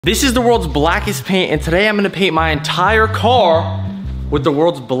This is the world's blackest paint, and today I'm gonna paint my entire car with the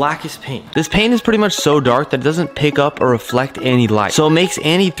world's blackest paint. This paint is pretty much so dark that it doesn't pick up or reflect any light, so it makes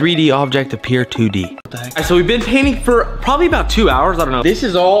any 3D object appear 2D. What the heck? Right, so we've been painting for probably about 2 hours, I don't know. This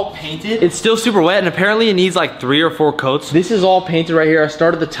is all painted. It's still super wet, and apparently it needs like 3 or 4 coats. This is all painted right here. I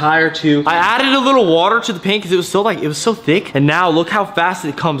started the tire too. I added a little water to the paint because it was so thick, and now look how fast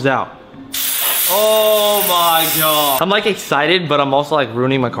it comes out. Oh my god. I'm like excited, but I'm also like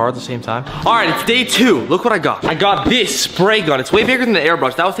ruining my car at the same time. All right, it's day 2. Look what I got. I got this spray gun. It's way bigger than the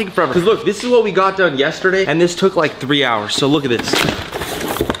airbrush. That was taking forever. Because look, this is what we got done yesterday, and this took like 3 hours. So look at this.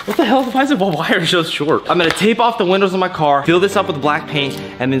 What the hell? Why is the wire so short? I'm gonna tape off the windows of my car, fill this up with black paint,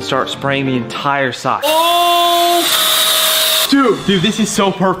 and then start spraying the entire side. Oh! Dude, this is so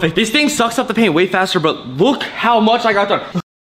perfect. This thing sucks up the paint way faster, but look how much I got done.